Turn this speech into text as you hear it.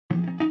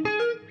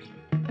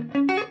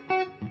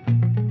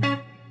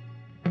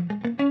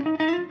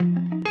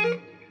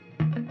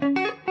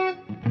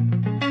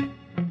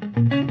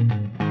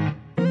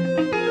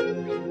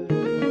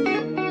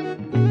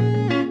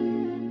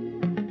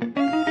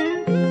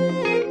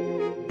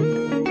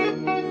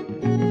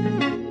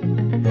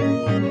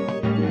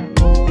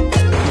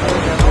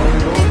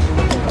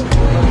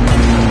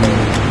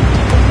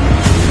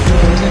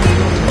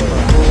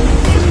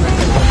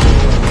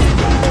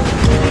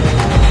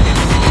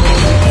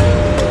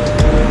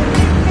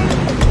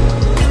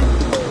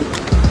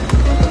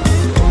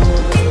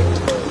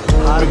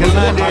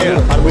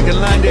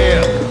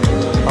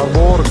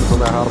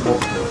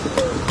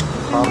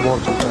बहुत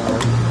चलता है भाई।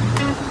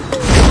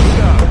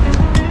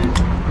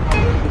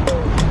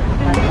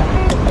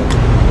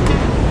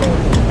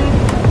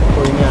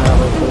 कोई नहीं आ रहा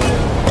भाई,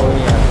 कोई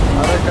नहीं आ रहा।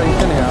 अरे कहीं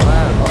से नहीं आ रहा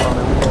है पता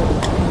नहीं।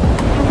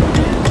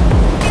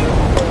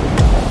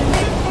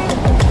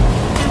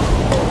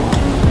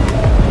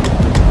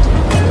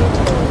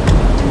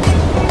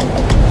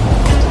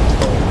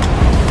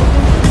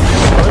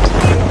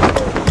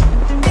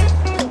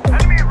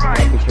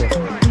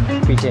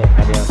 पीछे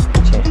अरे यार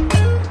पीछे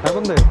है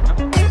बंदे।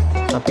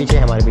 हाँ पीछे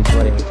है हमारे पीछे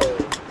वाले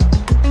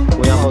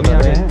वो यहाँ होता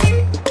है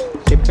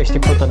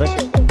स्टिप होता था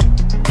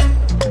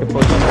स्टिप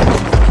होता था।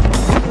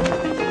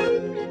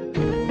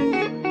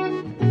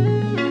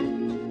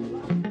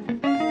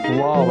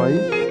 वाह भाई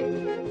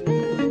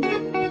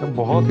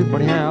बहुत ही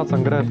बढ़िया यहाँ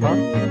संग्रह था।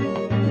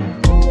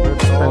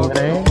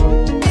 संग्रह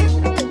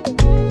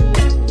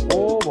ओ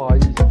भाई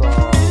साहब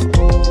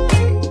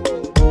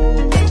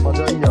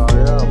मजा ही आ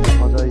गया,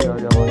 मजा ही आ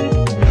गया भाई।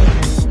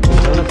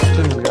 चलो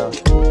सबसे मिल गया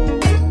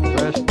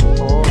बेस्ट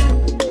और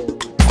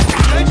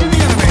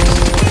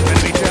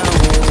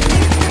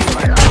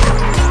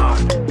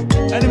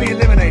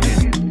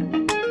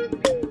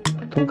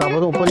तुम कहाँ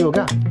पर ऊपर ही हो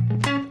क्या?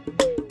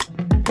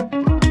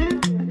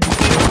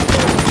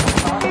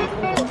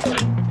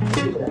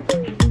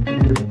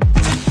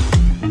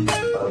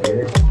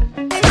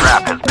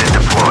 Trap has been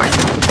deployed.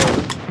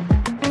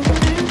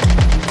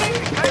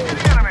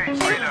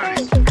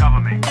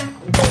 Cover me.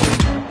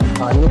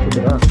 पानी में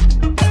कूदेगा।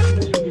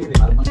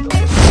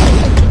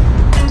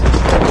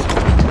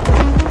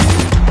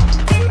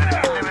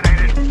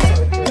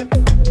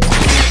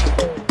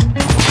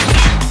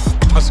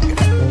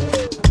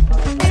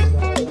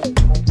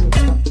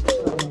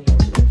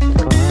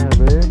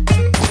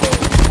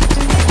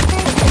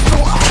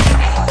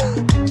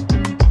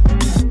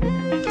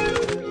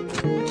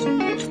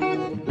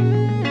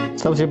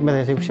 सब शिप में थे,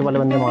 शिप वाले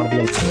बंदे मार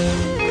दिए।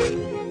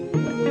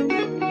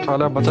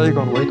 साला बचा ही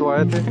कौन, वही तो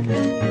आए थे।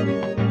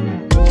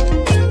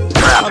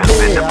 Trap has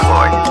been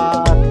deployed.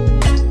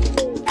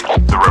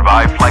 The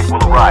revived flight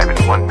will arrive in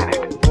 1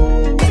 minute.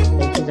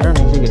 एक की तरह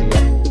नीचे गिर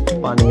गया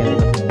पानी के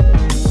अंदर।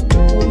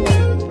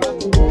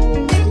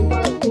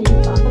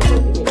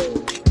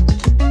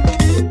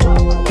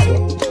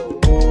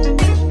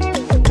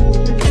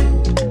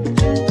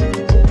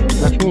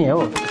 लक्ष्मी है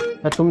वो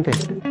या तुम थे?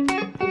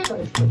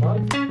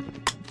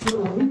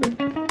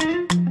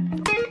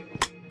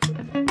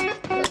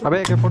 अबे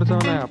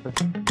AK-47 है यहाँ पे।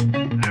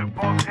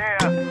 Loopholes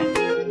here.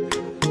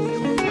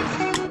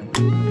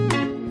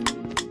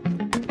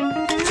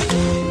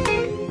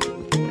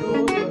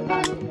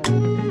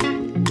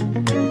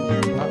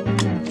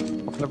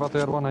 अपने पास तो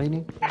एयरवन है ही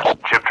नहीं।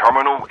 Chip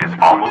terminal is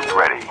almost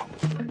ready.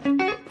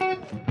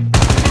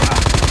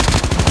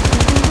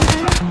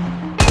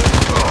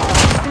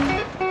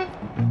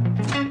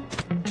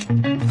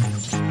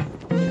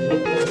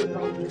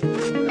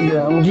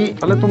 जी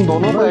अरे तुम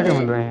दोनों को लेके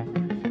मिल रहे हैं।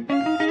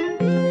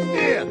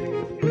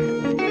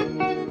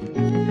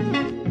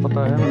 पता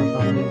है मेरे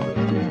सामने।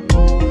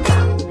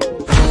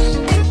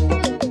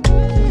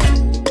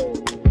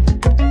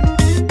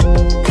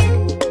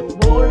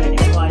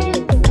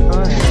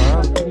 हाँ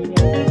यार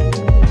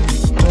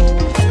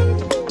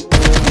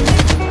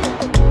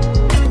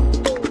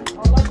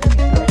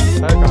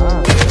है कहाँ?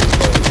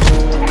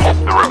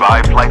 The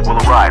revived flight will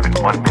arrive in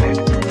 1 minute.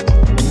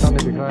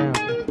 नहीं दिख रहा है यहाँ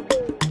पे।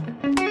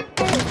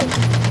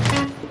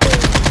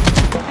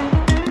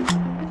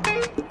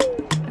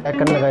 चेक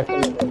करने लगा इसको।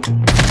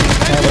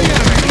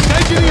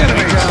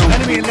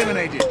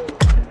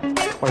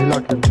 पहला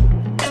किल।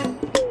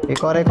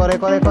 एक और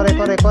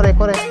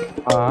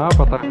हाँ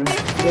पता है।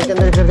 ये के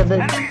अंदर फिर करते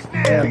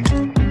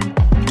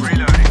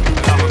Reloading.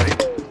 Cover me.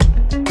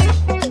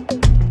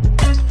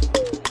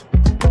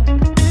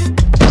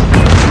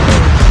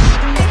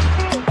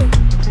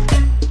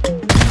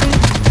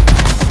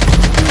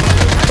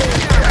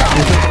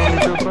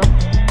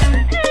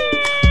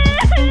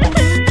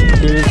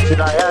 दिल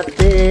चुराया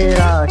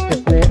तेरा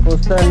किसने उस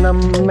सनम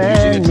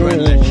मैंने।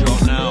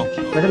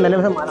 वैसे मैंने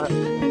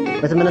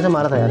उसे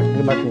मारा था यार,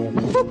 ये बात नहीं है।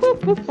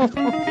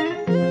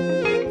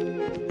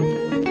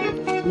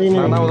 नहीं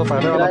ना वो तो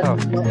पहले वाला था।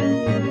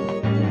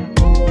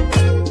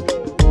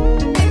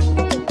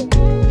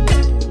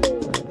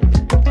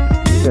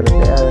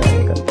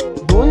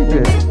 दो ही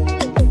थे।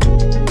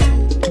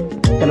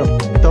 चलो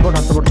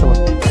सपोर्ट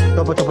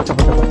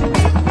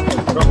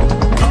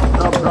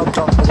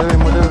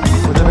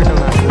मुझे भी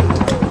करना है।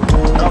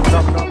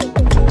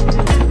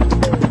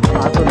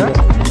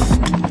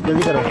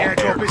 जल्दी करो।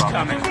 Airdrop is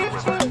coming.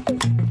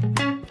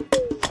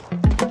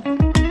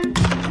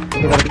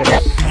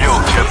 Fuel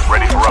chip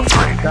ready for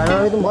upgrade. गाना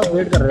भी तुम बहुत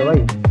वेट कर रहे हो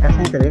भाई, ऐसा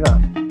नहीं चलेगा।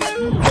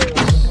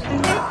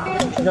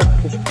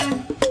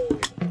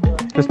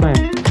 किसमें?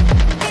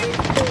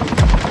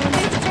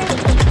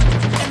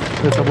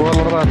 ये सपोर्ट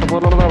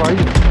लड़ रहा भाई।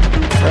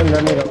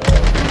 लड़ने का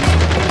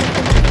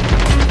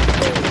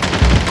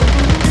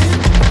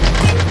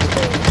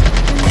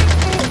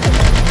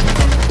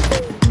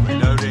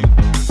Reloading.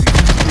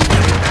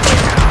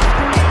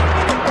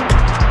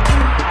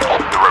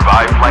 The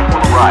revived flight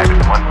will arrive in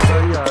 1 minute.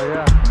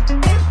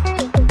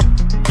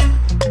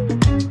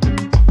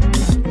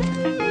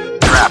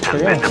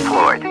 has been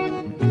deployed.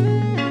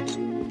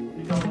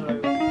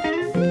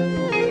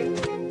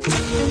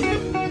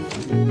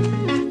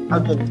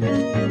 अब चल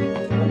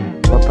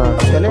पता है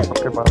चले?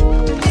 सबके पास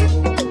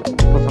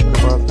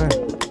है।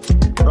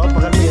 ड्रॉप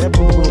बगल में गिरा है,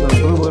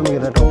 बिल्कुल बगल में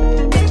गिरा है ड्रॉप।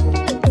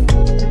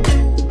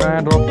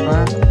 कहाँ ड्रॉप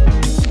है?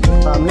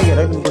 सामने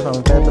गिरा है, बिल्कुल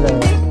सामने पैर पे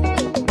जाएगा।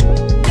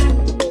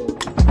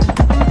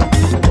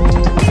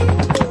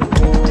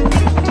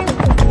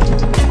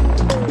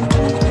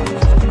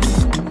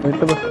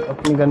 तो बस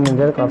अपनी गन मिल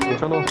जाए काफी।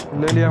 चलो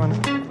ले लिया मैंने।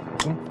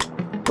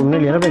 तुमने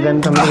लिया ना अपनी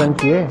गन, हमने गन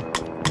चाहिए।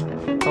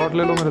 शॉट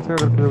ले लो मेरे से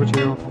अगर किसी को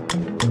चाहिए हो।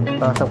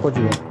 हाँ सबको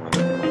चाहिए।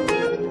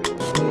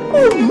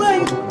 Oh my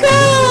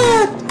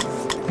God!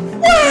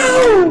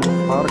 Wow!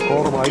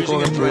 Hardcore भाई को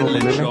अगर चाहिए हो तो ले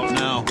ले।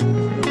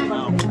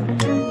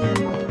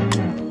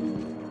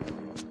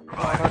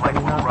 Revive flight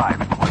will arrive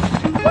in 1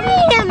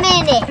 Wait a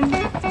minute!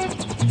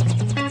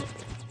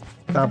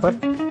 कहाँ पर?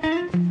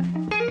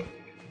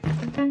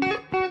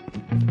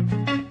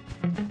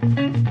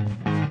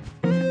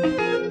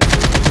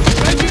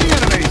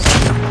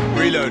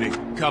 Reloading.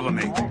 Cover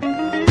me.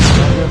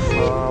 अरे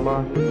साला।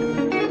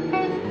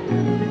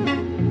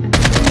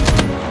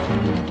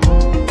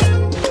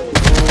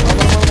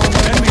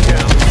 Enemy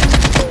down.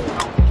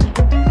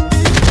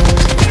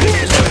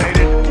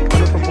 Eliminated.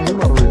 अरे तो तुम ही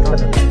मारो बेटा।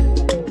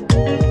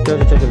 चल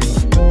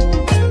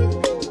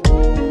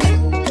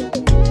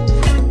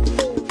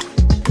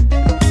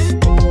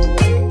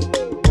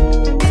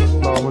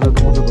लाओ मुझे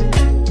दो।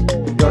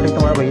 जॉटिंग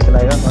तुम्हारा भाई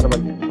चलाएगा, हमारा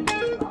भाई।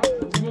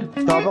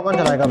 टॉपर कौन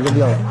चलाएगा? अब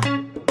जल्दी आओ।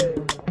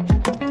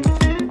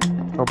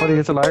 ऊपर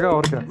ये चलाएगा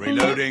और क्या?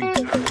 Reloading.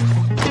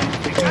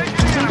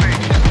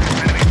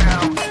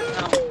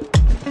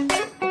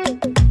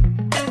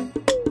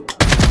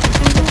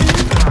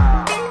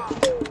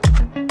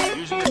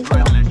 Using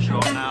adrenaline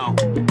shot now.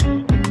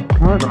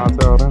 हाँ कहाँ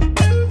से आ रहे हैं?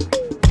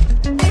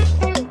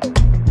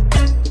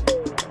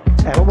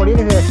 एमो बढ़िया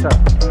किसी एक्स्ट्रा।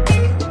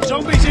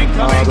 Zombies आ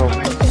incoming. जाओ।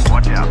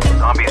 Watch out.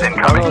 Zombies आ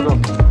incoming. जाओ।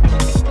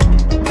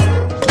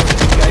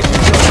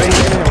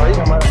 भाई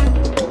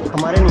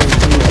हमारे नहीं।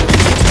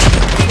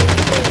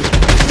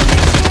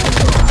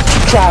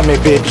 Try me,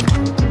 bitch.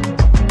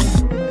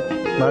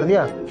 मार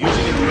दिया।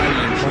 Using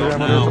adrenaline shot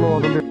मर गया चलो now.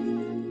 जल्दी।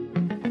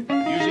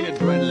 Using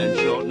adrenaline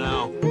shot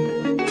now.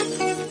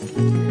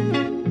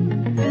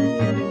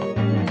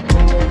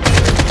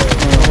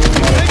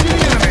 Engaging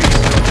enemies.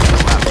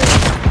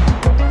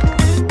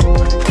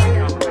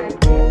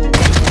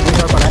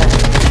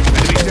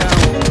 Enemy down.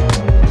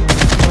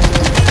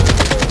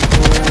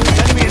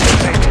 Enemy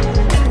eliminated.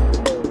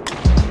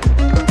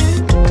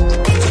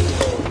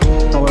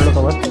 Cover लो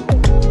कवर।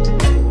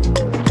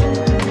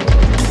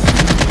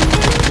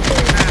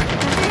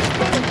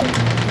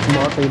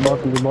 बहुत सही।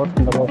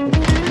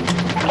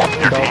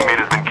 Your teammate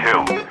has been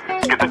killed.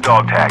 Get the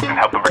dog tags and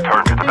help them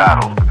return to the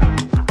battle.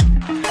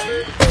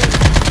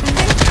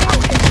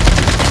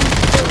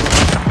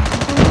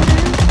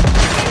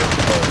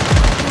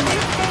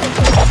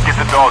 Get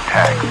the dog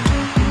tags.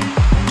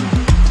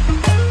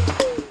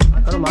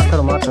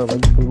 करो भाई,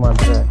 कोई मार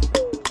रहा है।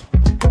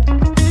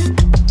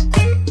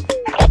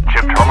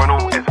 Chip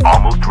terminal is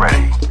almost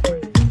ready.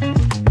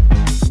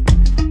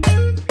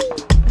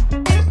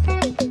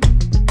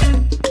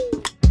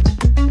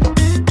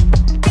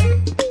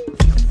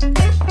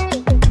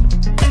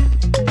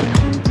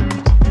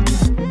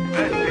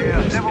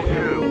 Level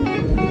 2.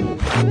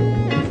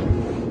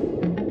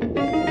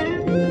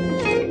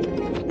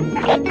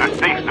 The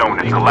safe zone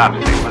is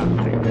collapsing.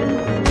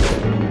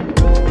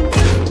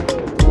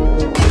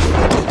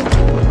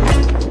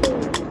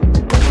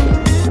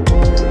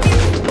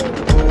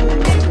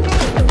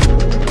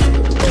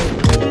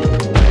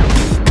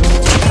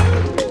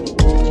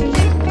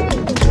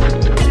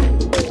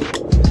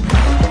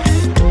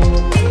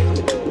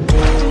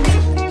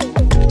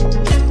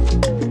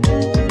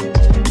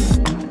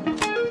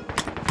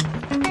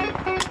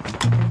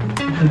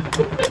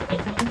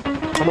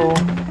 Hello.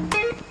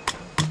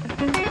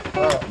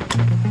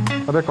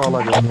 अबे call आ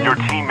गया। Your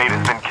teammate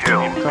has been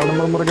killed. 4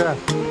 number मर गया।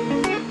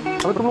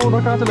 अबे तुम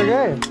उधर कहाँ चले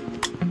गए?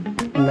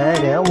 मैं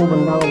गया, वो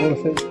बंदा वो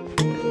से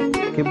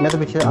कि मैं तो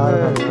पीछे आ अरे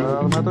रहा था।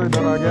 यार मैं तो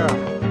इधर आ गया।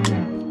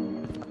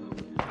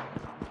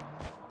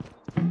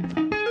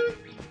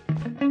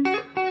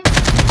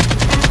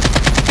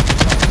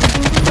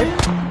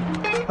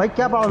 भाई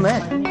क्या प्रॉब्लम है?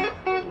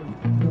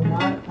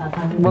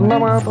 बंदा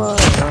मारा था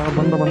यार,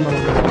 बंदा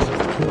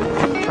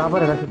कहाँ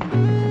पर है?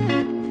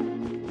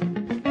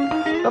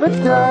 अबे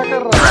क्या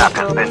कर रहा Trap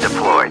has been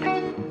deployed.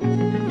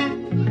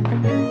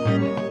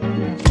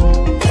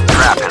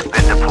 Trap has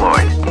been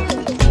deployed.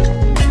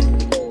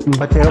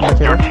 बचे रहो।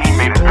 Your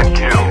teammate has been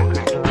killed.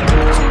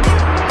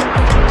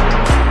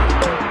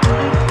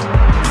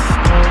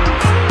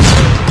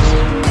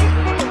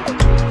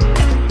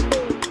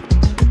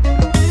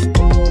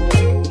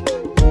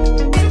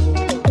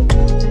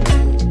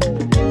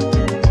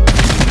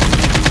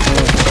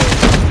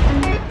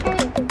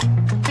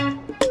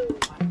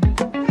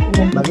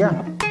 लग गया।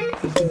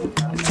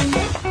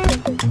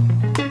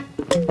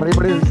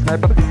 बड़ी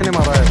स्नाइपर किसने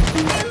मारा है?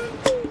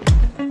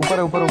 ऊपर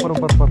है ऊपर ऊपर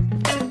ऊपर ऊपर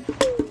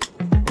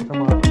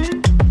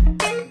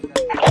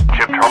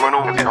Chip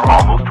terminal is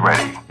almost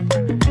ready.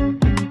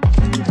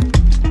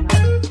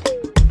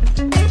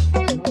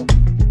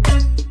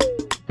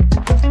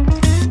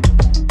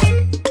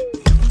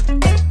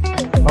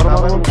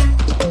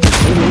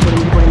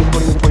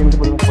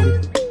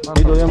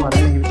 अभी दो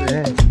हमारे में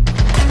है।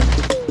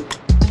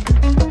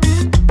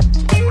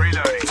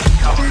 Reloading.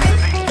 Cover.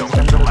 Please don't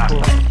get the last.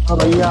 हाँ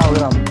भैया हो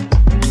गया।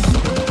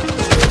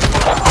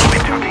 Only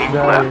 2 teams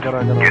Yeah, left. kara.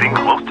 Getting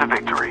close to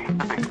victory.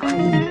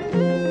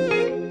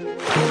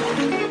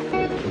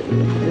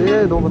 ये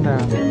 2 बंदे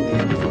हैं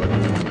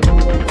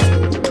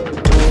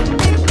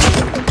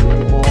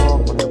बहुत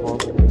बढ़िया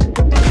बहुत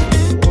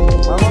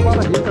मार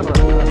ये कर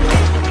रहा है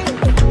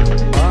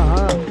हाँ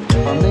हाँ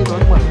सामने ही तो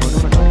एक मार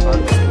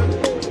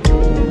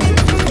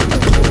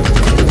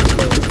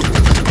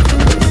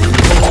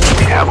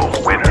We have a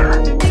winner.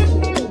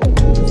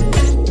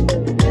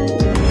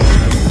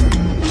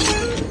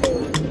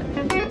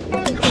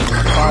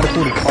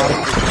 पार्कुर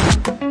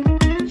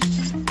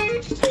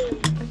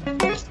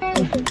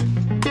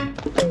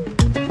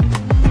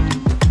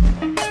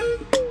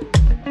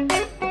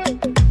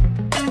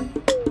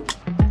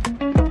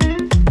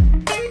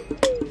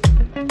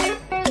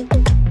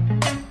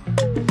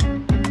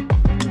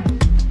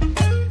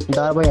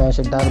दार भाई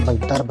ऐसे दार भाई